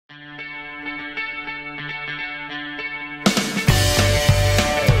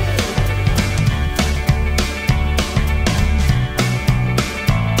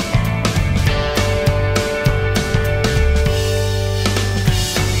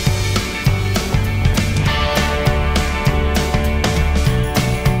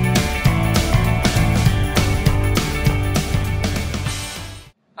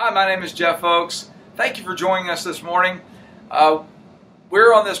name is Jeff Oakes. Thank you for joining us this morning.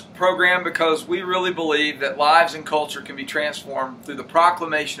 We're on this program because we really believe that lives and culture can be transformed through the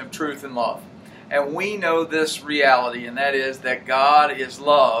proclamation of truth and love. And we know this reality, and that is that God is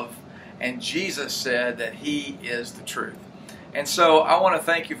love, and Jesus said that He is the truth. And so I want to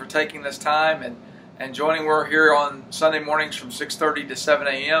thank you for taking this time and joining. We're here on Sunday mornings from 6:30 to 7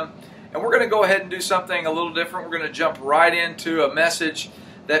 a.m. And we're going to go ahead and do something a little different. We're going to jump right into a message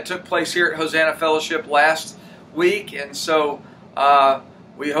that took place here at Hosanna Fellowship last week. And so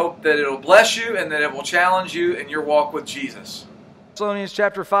we hope that it'll bless you and that it will challenge you in your walk with Jesus. Thessalonians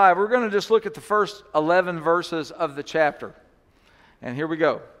chapter 5. We're going to just look at the first 11 verses of the chapter. And here we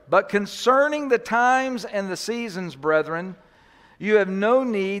go. But concerning the times and the seasons, brethren, you have no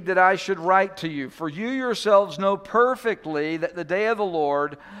need that I should write to you, for you yourselves know perfectly that the day of the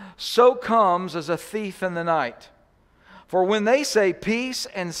Lord so comes as a thief in the night. For when they say peace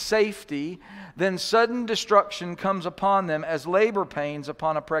and safety, then sudden destruction comes upon them as labor pains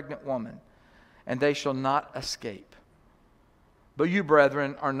upon a pregnant woman, and they shall not escape. But you,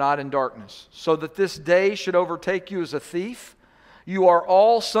 brethren, are not in darkness, so that this day should overtake you as a thief. You are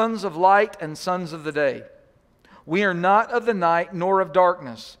all sons of light and sons of the day. We are not of the night nor of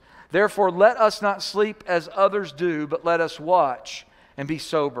darkness. Therefore let us not sleep as others do, but let us watch and be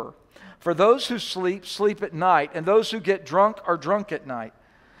sober. For those who sleep, sleep at night, and those who get drunk are drunk at night.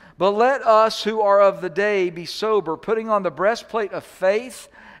 But let us who are of the day be sober, putting on the breastplate of faith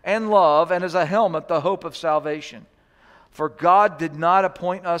and love, and as a helmet the hope of salvation. For God did not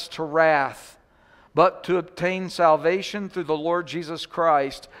appoint us to wrath, but to obtain salvation through the Lord Jesus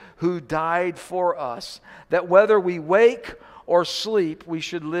Christ, who died for us, that whether we wake or sleep, we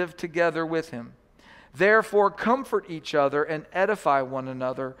should live together with Him. Therefore comfort each other and edify one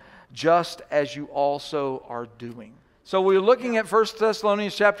another, just as you also are doing. So we're looking at 1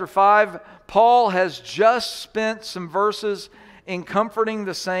 Thessalonians chapter 5. Paul has just spent some verses in comforting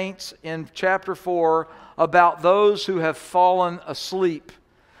the saints in chapter 4 about those who have fallen asleep.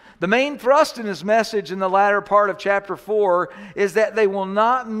 The main thrust in his message in the latter part of chapter 4 is that they will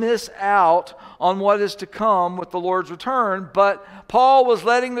not miss out on what is to come with the Lord's return, but Paul was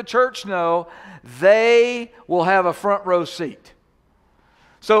letting the church know they will have a front row seat.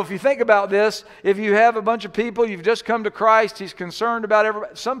 So if you think about this, if you have a bunch of people, you've just come to Christ, he's concerned about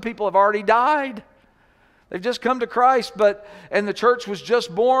everybody. Some people have already died. They've just come to Christ, and the church was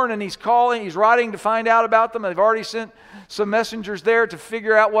just born, and he's writing to find out about them. They've already sent some messengers there to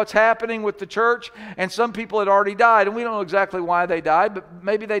figure out what's happening with the church, and some people had already died, and we don't know exactly why they died, but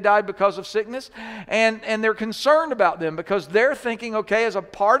maybe they died because of sickness, and they're concerned about them because they're thinking, okay, as a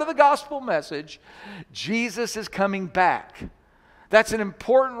part of the gospel message, Jesus is coming back. That's an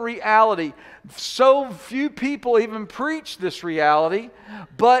important reality. So few people even preach this reality,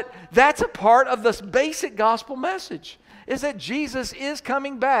 but that's a part of this basic gospel message, is that Jesus is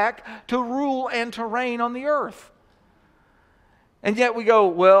coming back to rule and to reign on the earth. And yet we go,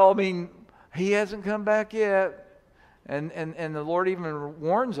 well, I mean, He hasn't come back yet. And the Lord even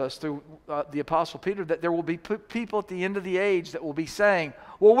warns us through the Apostle Peter that there will be people at the end of the age that will be saying,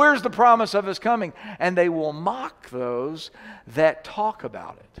 well, where's the promise of His coming? And they will mock those that talk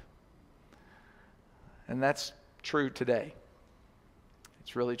about it. And that's true today.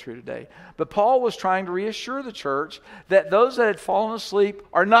 It's really true today. But Paul was trying to reassure the church that those that had fallen asleep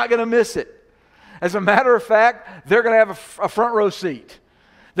are not going to miss it. As a matter of fact, they're going to have a front row seat.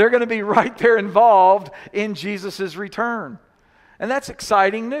 They're going to be right there involved in Jesus' return. And that's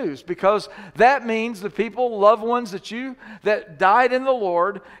exciting news, because that means the people, loved ones that died in the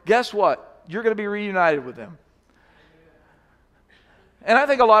Lord, guess what? You're going to be reunited with them. And I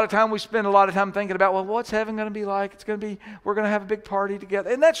think a lot of time we spend a lot of time thinking about, well, what's heaven going to be like? We're going to have a big party together.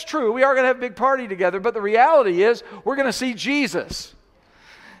 And that's true. We are going to have a big party together. But the reality is we're going to see Jesus.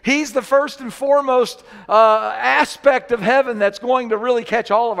 He's the first and foremost aspect of heaven that's going to really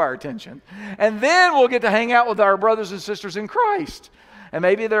catch all of our attention. And then we'll get to hang out with our brothers and sisters in Christ. And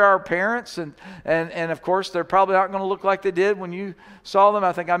maybe they're our parents, and of course they're probably not going to look like they did when you saw them.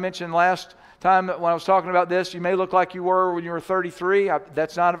 I think I mentioned last time that when I was talking about this, you may look like you were when you were 33.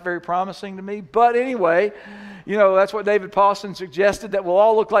 That's not very promising to me. But anyway, that's what David Pawson suggested, that we'll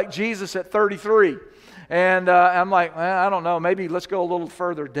all look like Jesus at 33. And I'm like, I don't know, maybe let's go a little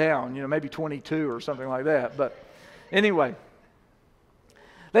further down, maybe 22 or something like that. But anyway,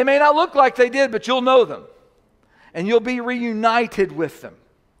 they may not look like they did, but you'll know them. And you'll be reunited with them.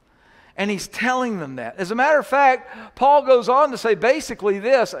 And he's telling them that. As a matter of fact, Paul goes on to say basically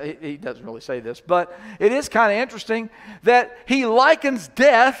this. He doesn't really say this, but it is kind of interesting that he likens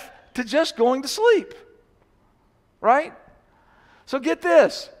death to just going to sleep. Right? So get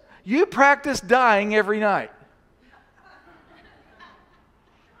this. you practice dying every night.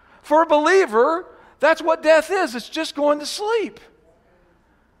 For a believer, that's what death is. It's just going to sleep.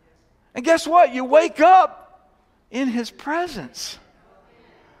 And guess what? You wake up in His presence.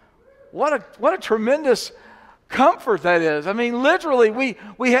 What a tremendous comfort that is. I mean, literally,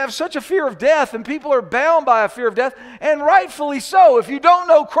 we have such a fear of death, and people are bound by a fear of death, and rightfully so. If you don't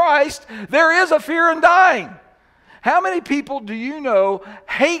know Christ, there is a fear in dying. How many people do you know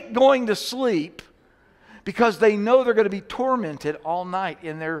hate going to sleep because they know they're going to be tormented all night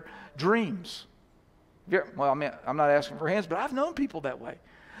in their dreams? Well, I mean, I'm not asking for hands, but I've known people that way.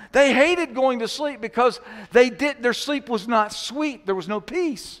 They hated going to sleep because their sleep was not sweet. There was no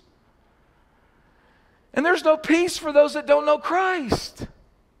peace. And there's no peace for those that don't know Christ.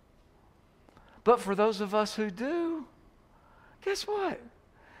 But for those of us who do, guess what?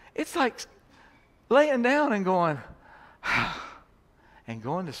 It's like laying down and going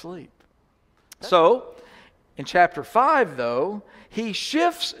to sleep. So, in chapter 5, though, he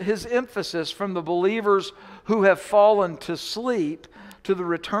shifts his emphasis from the believers who have fallen to sleep to the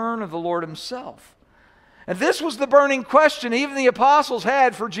return of the Lord Himself. And this was the burning question even the apostles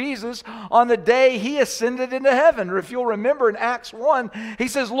had for Jesus on the day He ascended into heaven. Or if you'll remember in Acts 1, he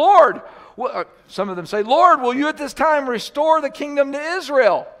says, Lord, some of them say, Lord, will you at this time restore the kingdom to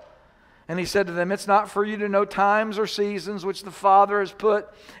Israel? And He said to them, it's not for you to know times or seasons which the Father has put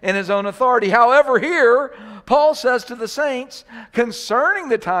in His own authority. However, here, Paul says to the saints, concerning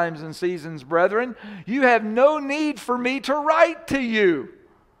the times and seasons, brethren, you have no need for me to write to you.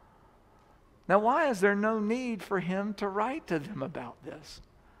 Now, why is there no need for him to write to them about this?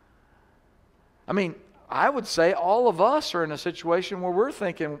 I mean, I would say all of us are in a situation where we're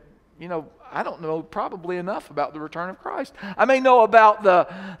thinking, I don't know probably enough about the return of Christ. I may know about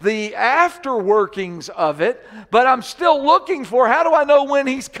the after workings of it, but I'm still looking for, how do I know when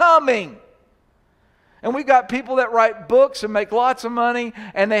He's coming? And we've got people that write books and make lots of money,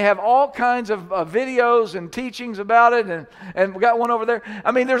 and they have all kinds of videos and teachings about it, and we got one over there.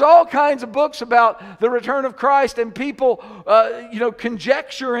 I mean, there's all kinds of books about the return of Christ, and people,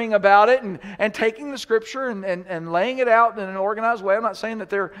 conjecturing about it and taking the Scripture and laying it out in an organized way. I'm not saying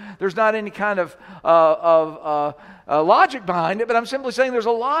that there's not any kind of logic behind it, but I'm simply saying there's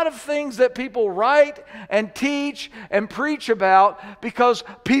a lot of things that people write and teach and preach about because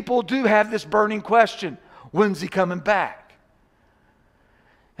people do have this burning question. When's He coming back?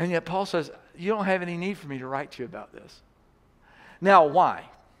 And yet Paul says, you don't have any need for me to write to you about this. Now, why?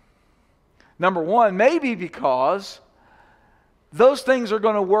 Number one, maybe because those things are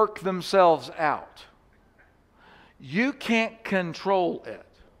going to work themselves out. You can't control it.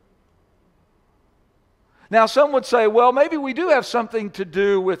 Now, some would say, well, maybe we do have something to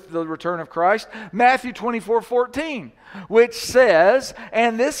do with the return of Christ. Matthew 24:14, which says,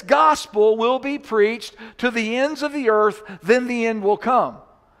 and this gospel will be preached to the ends of the earth, then the end will come.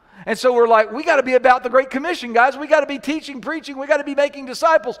 And so we're like, we got to be about the Great Commission, guys. We got to be teaching, preaching. We got to be making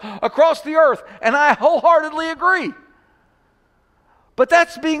disciples across the earth. And I wholeheartedly agree. But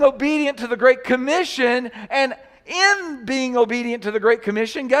that's being obedient to the Great Commission, and in being obedient to the Great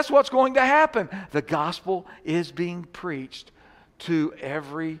Commission, guess what's going to happen? The gospel is being preached to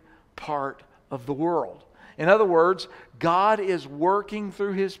every part of the world. In other words, God is working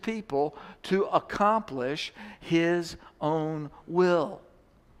through His people to accomplish His own will.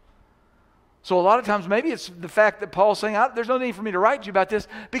 So a lot of times maybe it's the fact that Paul's saying, there's no need for me to write to you about this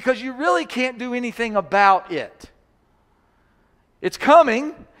because you really can't do anything about it. It's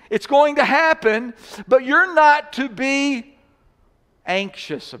coming. It's going to happen, but you're not to be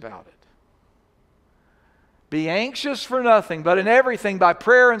anxious about it. Be anxious for nothing, but in everything by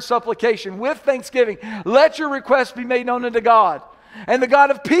prayer and supplication with thanksgiving, let your requests be made known unto God. And the God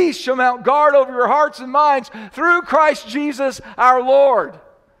of peace shall mount guard over your hearts and minds through Christ Jesus our Lord.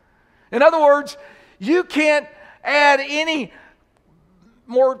 In other words, you can't add any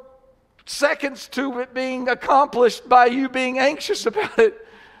more seconds to it being accomplished by you being anxious about it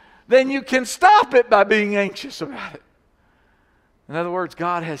then you can stop it by being anxious about it. In other words,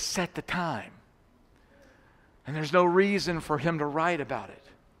 God has set the time. And there's no reason for Him to write about it.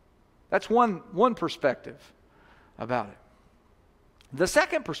 That's one perspective about it. The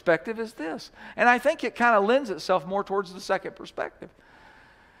second perspective is this. And I think it kind of lends itself more towards the second perspective.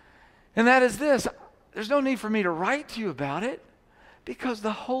 And that is this. There's no need for me to write to you about it because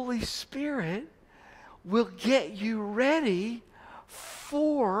the Holy Spirit will get you ready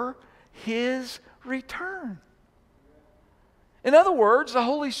for His return. In other words, the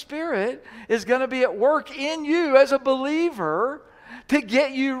Holy Spirit is going to be at work in you as a believer to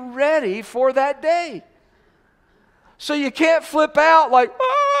get you ready for that day. So you can't flip out like,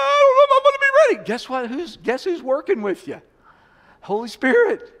 ready. Guess what? Guess who's working with you? Holy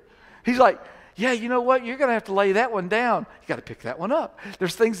Spirit. He's like, yeah, you know what? You're going to have to lay that one down. You got to pick that one up.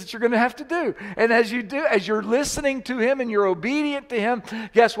 There's things that you're going to have to do. And as you do, as you're listening to Him and you're obedient to Him,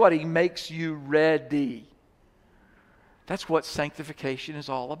 guess what? He makes you ready. That's what sanctification is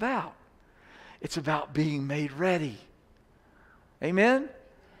all about. It's about being made ready. Amen?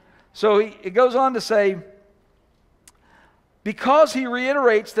 So it goes on to say, because he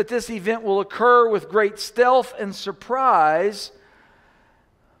reiterates that this event will occur with great stealth and surprise,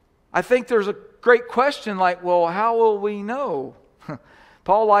 I think there's a great question like, well, how will we know?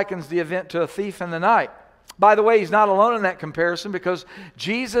 Paul likens the event to a thief in the night. By the way, he's not alone in that comparison because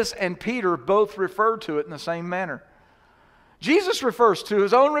Jesus and Peter both refer to it in the same manner. Jesus refers to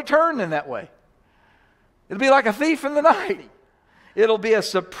His own return in that way. It'll be like a thief in the night. It'll be a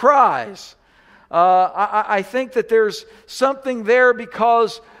surprise. I think that there's something there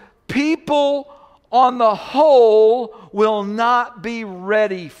because people on the whole will not be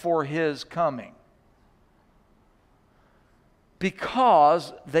ready for His coming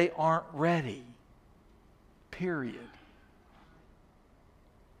because they aren't ready. Period.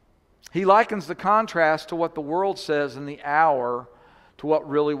 He likens the contrast to what the world says in the hour to what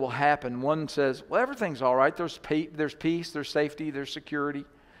really will happen. One says, well, everything's all right. There's peace, there's safety, there's security.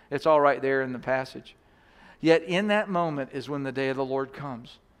 It's all right there in the passage. Yet in that moment is when the day of the Lord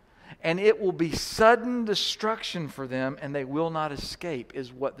comes. And it will be sudden destruction for them, and they will not escape,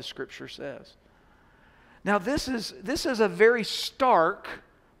 is what the Scripture says. Now this is a very stark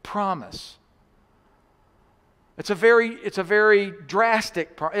promise. It's a very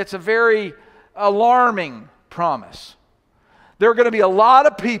drastic, it's a very alarming promise. There are going to be a lot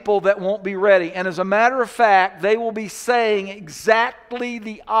of people that won't be ready. And as a matter of fact, they will be saying exactly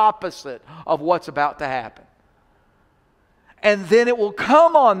the opposite of what's about to happen. And then it will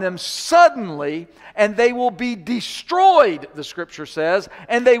come on them suddenly, and they will be destroyed, the Scripture says,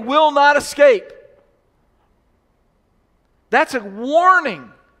 and they will not escape. That's a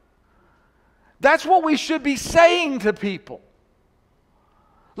warning. That's what we should be saying to people.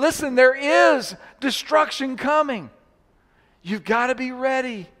 Listen, there is destruction coming. You've got to be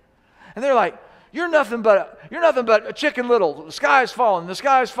ready. And they're like, you're nothing but a chicken little. The sky's falling. The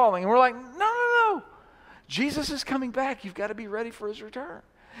sky's falling. And we're like, no. Jesus is coming back. You've got to be ready for His return.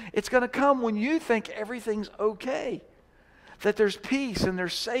 It's going to come when you think everything's okay. That there's peace and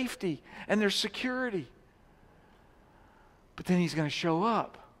there's safety and there's security. But then He's going to show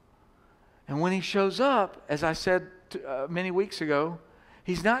up. And when He shows up, as I said many weeks ago,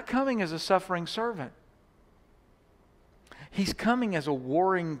 He's not coming as a suffering servant. He's coming as a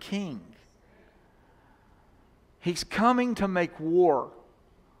warring king. He's coming to make war.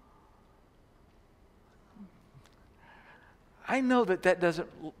 I know that doesn't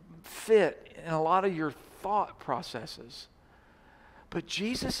fit in a lot of your thought processes. But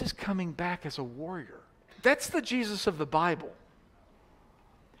Jesus is coming back as a warrior. That's the Jesus of the Bible.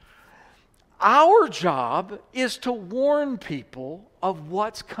 Our job is to warn people of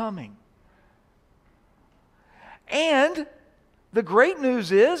what's coming. And the great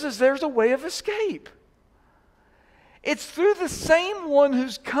news is there's a way of escape. It's through the same one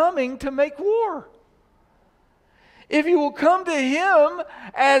who's coming to make war. If you will come to Him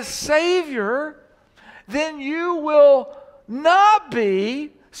as Savior, then you will not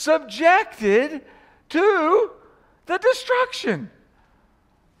be subjected to the destruction.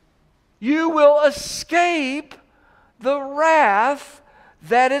 You will escape the wrath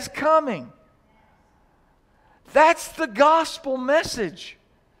that is coming. That's the gospel message.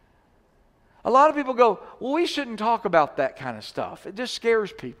 A lot of people go, well, we shouldn't talk about that kind of stuff. It just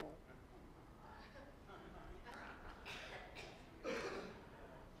scares people.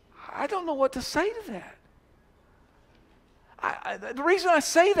 I don't know what to say to that. The reason I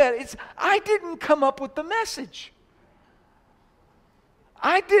say that is I didn't come up with the message.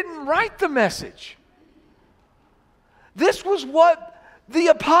 I didn't write the message. This was what the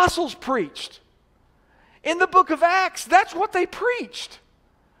apostles preached. In the book of Acts, that's what they preached.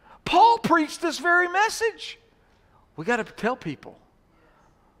 Paul preached this very message. We got to tell people,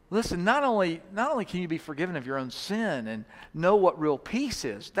 listen, not only can you be forgiven of your own sin and know what real peace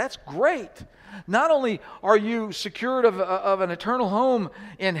is, that's great. Not only are you secured of an eternal home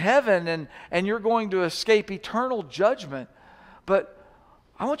in heaven and you're going to escape eternal judgment, but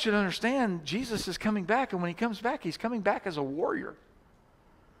I want you to understand Jesus is coming back, and when He comes back, He's coming back as a warrior.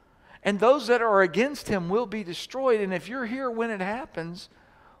 And those that are against Him will be destroyed. And if you're here when it happens,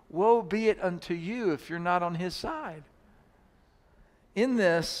 woe be it unto you if you're not on His side. In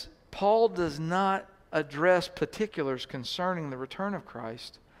this, Paul does not address particulars concerning the return of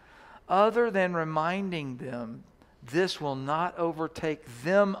Christ other than reminding them this will not overtake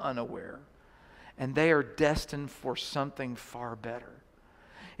them unaware, and they are destined for something far better.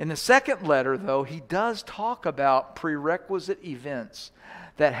 In the second letter, though, he does talk about prerequisite events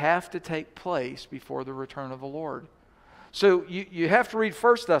that have to take place before the return of the Lord. So you have to read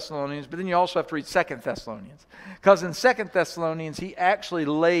 1 Thessalonians, but then you also have to read 2 Thessalonians. Because in 2 Thessalonians, he actually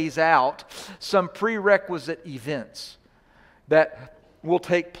lays out some prerequisite events that will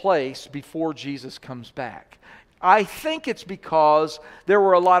take place before Jesus comes back. I think it's because there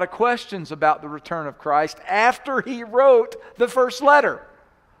were a lot of questions about the return of Christ after he wrote the first letter.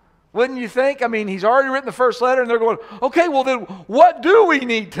 Wouldn't you think? I mean, he's already written the first letter and they're going, okay, well then what do we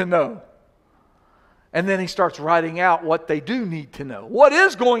need to know? And then he starts writing out what they do need to know. What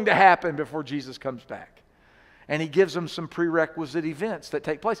is going to happen before Jesus comes back? And he gives them some prerequisite events that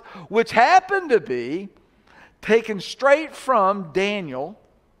take place, which happen to be taken straight from Daniel,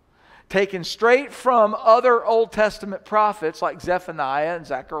 taken straight from other Old Testament prophets like Zephaniah and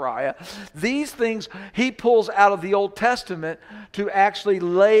Zechariah. These things he pulls out of the Old Testament to actually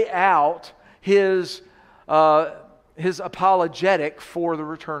lay out his apologetic for the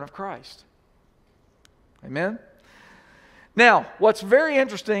return of Christ. Amen? Now, what's very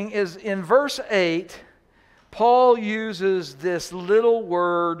interesting is in verse 8, Paul uses this little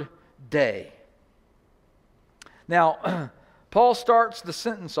word, day. Now, Paul starts the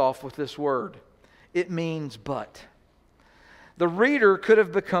sentence off with this word. It means but. The reader could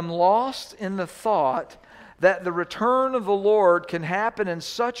have become lost in the thought that the return of the Lord can happen in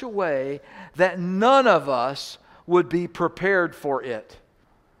such a way that none of us would be prepared for it.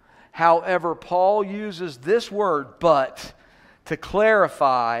 However, Paul uses this word, but, to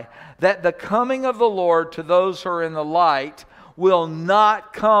clarify that the coming of the Lord to those who are in the light will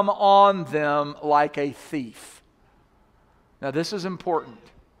not come on them like a thief. Now, this is important.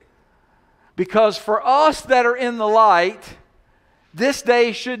 Because for us that are in the light, this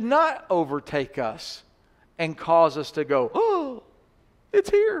day should not overtake us and cause us to go, oh, it's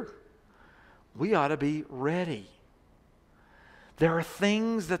here. We ought to be ready. There are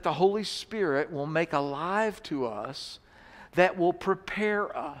things that the Holy Spirit will make alive to us that will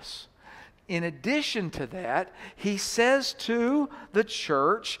prepare us. In addition to that, he says to the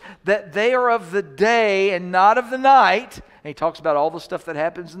church that they are of the day and not of the night. And he talks about all the stuff that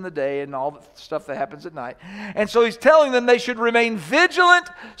happens in the day and all the stuff that happens at night. And so he's telling them they should remain vigilant,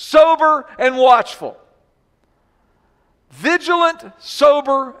 sober, and watchful. Vigilant,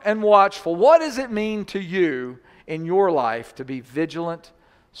 sober, and watchful. What does it mean to you in your life to be vigilant,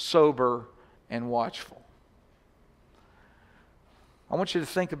 sober, and watchful? I want you to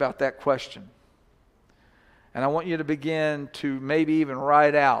think about that question. And I want you to begin to maybe even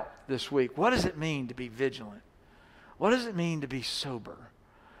write out this week, what does it mean to be vigilant? What does it mean to be sober?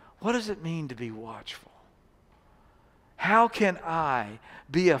 What does it mean to be watchful? How can I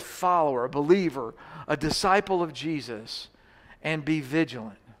be a follower, a believer, a disciple of Jesus, and be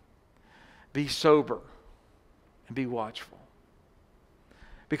vigilant, be sober, and be watchful?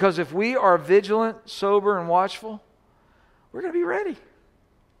 Because if we are vigilant, sober, and watchful, we're going to be ready.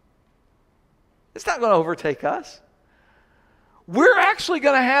 It's not going to overtake us. We're actually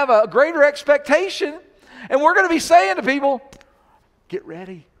going to have a greater expectation, and we're going to be saying to people, get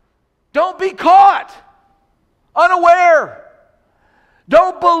ready. Don't be caught unaware.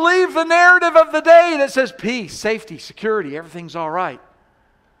 Don't believe the narrative of the day that says peace, safety, security, everything's all right.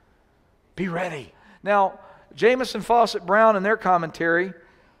 Be ready. Now, Jamieson, Fawcett, Brown in their commentary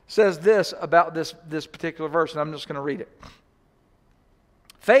says this about this particular verse, and I'm just going to read it.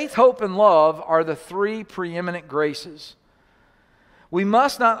 Faith, hope, and love are the three preeminent graces. We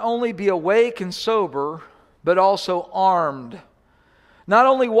must not only be awake and sober, but also armed. Not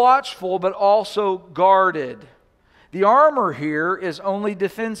only watchful, but also guarded. The armor here is only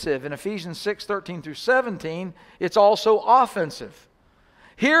defensive. In Ephesians 6:13 through 17, it's also offensive.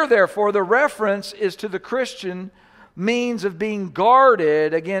 Here, therefore, the reference is to the Christian means of being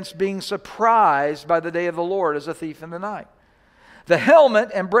guarded against being surprised by the day of the Lord as a thief in the night. The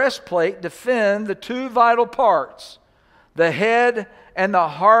helmet and breastplate defend the two vital parts, the head and the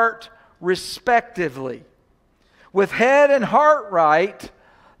heart respectively. With head and heart right,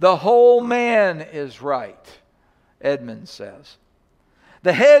 the whole man is right, Edmonds says.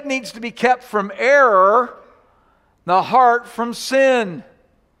 The head needs to be kept from error, the heart from sin.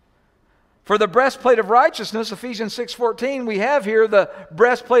 For the breastplate of righteousness, Ephesians 6:14, we have here the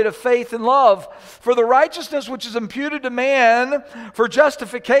breastplate of faith and love. For the righteousness which is imputed to man for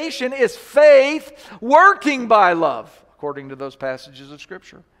justification is faith working by love, according to those passages of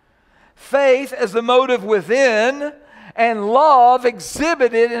Scripture. Faith as the motive within, and love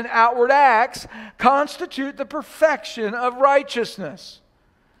exhibited in outward acts constitute the perfection of righteousness.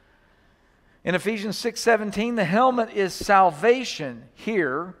 In Ephesians 6:17, the helmet is salvation.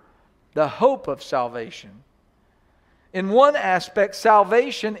 Here, the hope of salvation. In one aspect,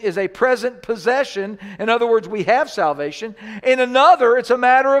 salvation is a present possession. In other words, we have salvation. In another, it's a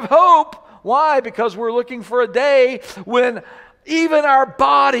matter of hope. Why? Because we're looking for a day when even our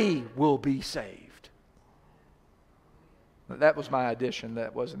body will be saved. That was my addition.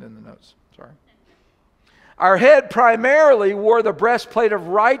 That wasn't in the notes. Sorry. Our head primarily wore the breastplate of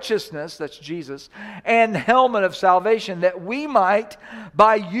righteousness, that's Jesus, and helmet of salvation, that we might,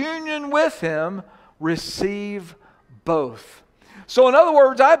 by union with Him, receive both. So in other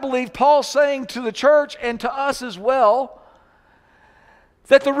words, I believe Paul's saying to the church and to us as well,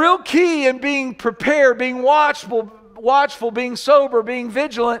 that the real key in being prepared, being watchful, being sober, being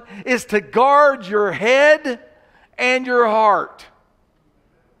vigilant, is to guard your head and your heart.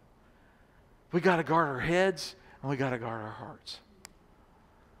 We got to guard our heads and we got to guard our hearts.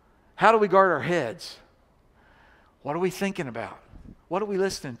 How do we guard our heads? What are we thinking about? What are we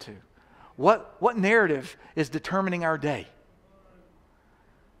listening to? What narrative is determining our day?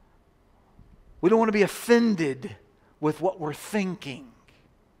 We don't want to be offended with what we're thinking.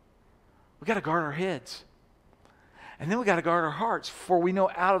 We got to guard our heads. And then we got to guard our hearts, for we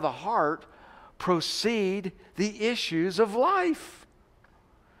know out of the heart proceed the issues of life.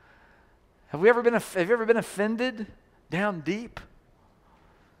 Have you ever been offended down deep?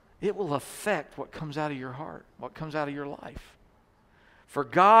 It will affect what comes out of your heart, what comes out of your life. For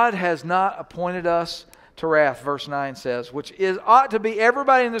God has not appointed us to wrath, verse 9 says, which ought to be,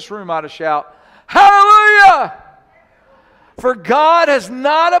 everybody in this room ought to shout, hallelujah! For God has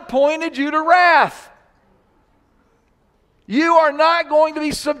not appointed you to wrath. You are not going to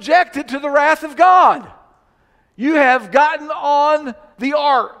be subjected to the wrath of God. You have gotten on the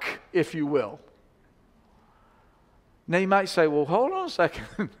ark, if you will. Now you might say, well, hold on a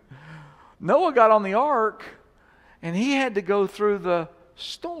second. Noah got on the ark and he had to go through the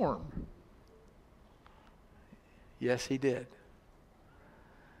storm. Yes, he did.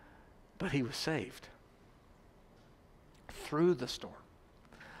 But he was saved through the storm,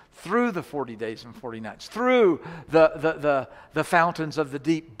 through the 40 days and 40 nights, through the fountains of the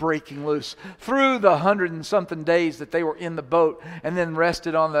deep breaking loose, through the 100 and something days that they were in the boat and then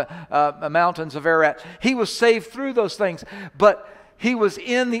rested on the mountains of Ararat. He was saved through those things, but he was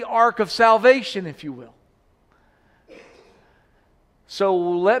in the ark of salvation, if you will. So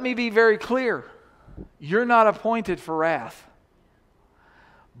let me be very clear. You're not appointed for wrath.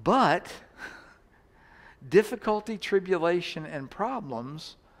 But difficulty, tribulation, and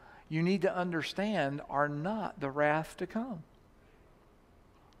problems, you need to understand, are not the wrath to come.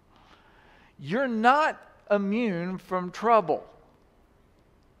 You're not immune from trouble.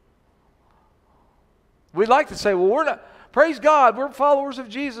 We'd like to say, well, we're not, praise God, we're followers of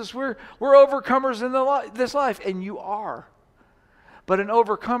Jesus, we're overcomers in this life, and you are. But an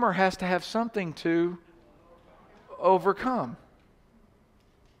overcomer has to have something to overcome.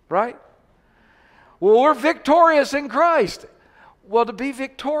 Right? Well, we're victorious in Christ. Well, to be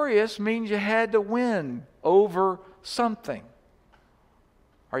victorious means you had to win over something.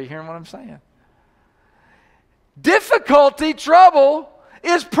 Are you hearing what I'm saying? Difficulty, trouble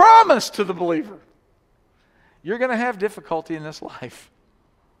is promised to the believer. You're going to have difficulty in this life,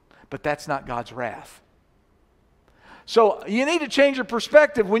 but that's not God's wrath. So you need to change your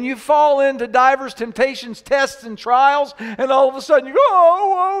perspective. When you fall into divers temptations, tests, and trials, and all of a sudden you go, oh,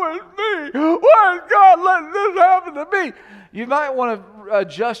 woe is me. Why is God letting this happen to me? You might want to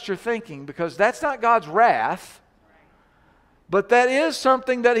adjust your thinking, because that's not God's wrath, but that is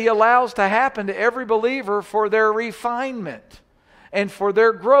something that He allows to happen to every believer for their refinement and for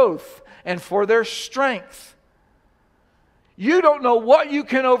their growth and for their strength. You don't know what you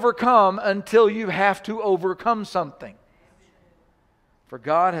can overcome until you have to overcome something. For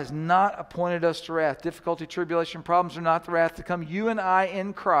God has not appointed us to wrath. Difficulty, tribulation, problems are not the wrath to come. You and I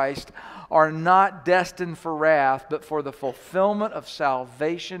in Christ are not destined for wrath, but for the fulfillment of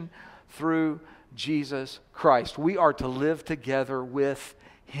salvation through Jesus Christ. We are to live together with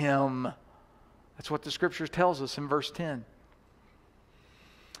Him. That's what the Scripture tells us in verse 10.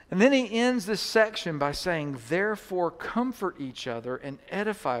 And then he ends this section by saying, therefore comfort each other and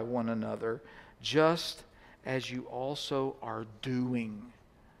edify one another, just as you also are doing.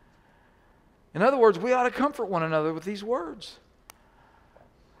 In other words, we ought to comfort one another with these words.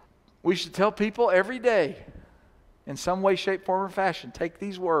 We should tell people every day, in some way, shape, form, or fashion, take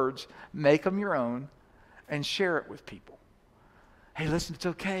these words, make them your own, and share it with people. Hey, listen, it's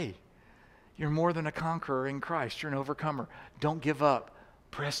okay. You're more than a conqueror in Christ. You're an overcomer. Don't give up.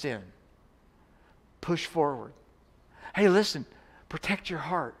 Press in. Push forward. Hey, listen. Protect your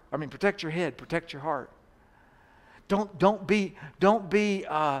heart. Protect your head. Protect your heart. Don't be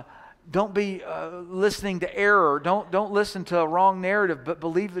listening to error. Don't listen to a wrong narrative, but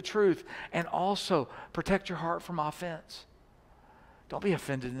believe the truth. And also protect your heart from offense. Don't be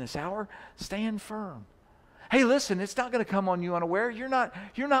offended in this hour. Stand firm. Hey, listen, it's not going to come on you unaware. You're not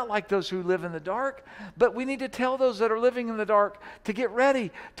like those who live in the dark. But we need to tell those that are living in the dark to get ready,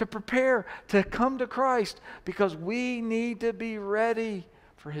 to prepare, to come to Christ, because we need to be ready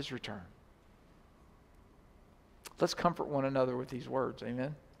for His return. Let's comfort one another with these words.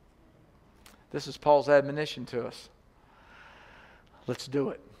 Amen. This is Paul's admonition to us. Let's do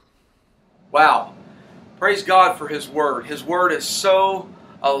it. Wow. Praise God for His Word. His Word is so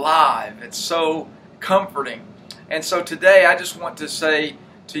alive. It's so comforting. And so today I just want to say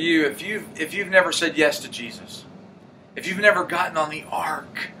to you, if you've never said yes to Jesus, if you've never gotten on the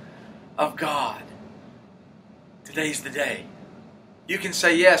ark of God, today's the day. You can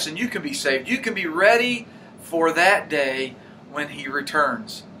say yes and you can be saved. You can be ready for that day when He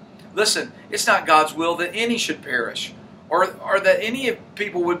returns. Listen, it's not God's will that any should perish, or that any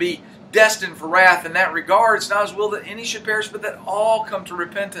people would be destined for wrath in that regard. It's not His will that any should perish, but that all come to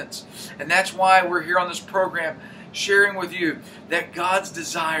repentance. And that's why we're here on this program sharing with you that God's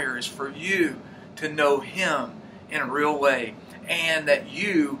desire is for you to know Him in a real way, and that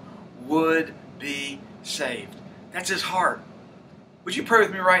you would be saved. That's His heart. Would you pray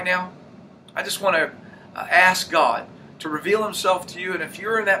with me right now? I just want to ask God to reveal Himself to you. And if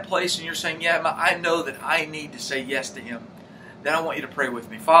you're in that place and you're saying, yeah, I know that I need to say yes to Him, then I want you to pray with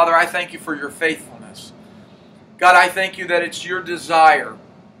me. Father, I thank You for Your faithfulness. God, I thank You that it's Your desire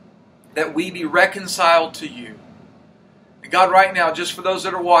that we be reconciled to You. And God, right now, just for those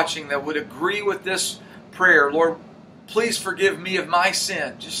that are watching that would agree with this prayer, Lord, please forgive me of my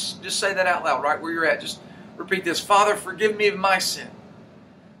sin. Just say that out loud right where you're at. Just repeat this. Father, forgive me of my sin.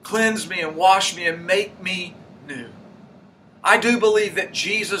 Cleanse me and wash me and make me new. I do believe that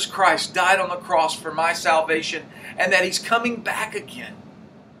Jesus Christ died on the cross for my salvation and that He's coming back again.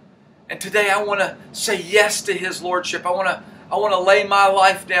 And today I want to say yes to His Lordship. I want to lay my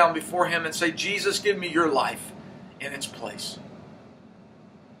life down before Him and say, Jesus, give me Your life in its place.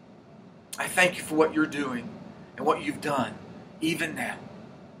 I thank You for what You're doing and what You've done, even now.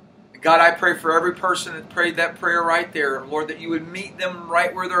 God, I pray for every person that prayed that prayer right there, Lord, that You would meet them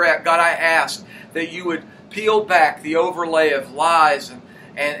right where they're at. God, I ask that You would peel back the overlay of lies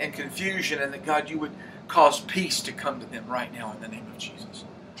and confusion, and that, God, You would cause peace to come to them right now in the name of Jesus.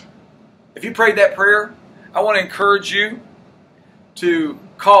 If you prayed that prayer, I want to encourage you to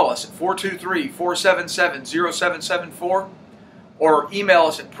call us at 423-477-0774 or email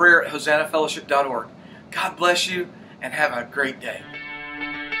us at prayer@hosannafellowship.org. God bless you and have a great day.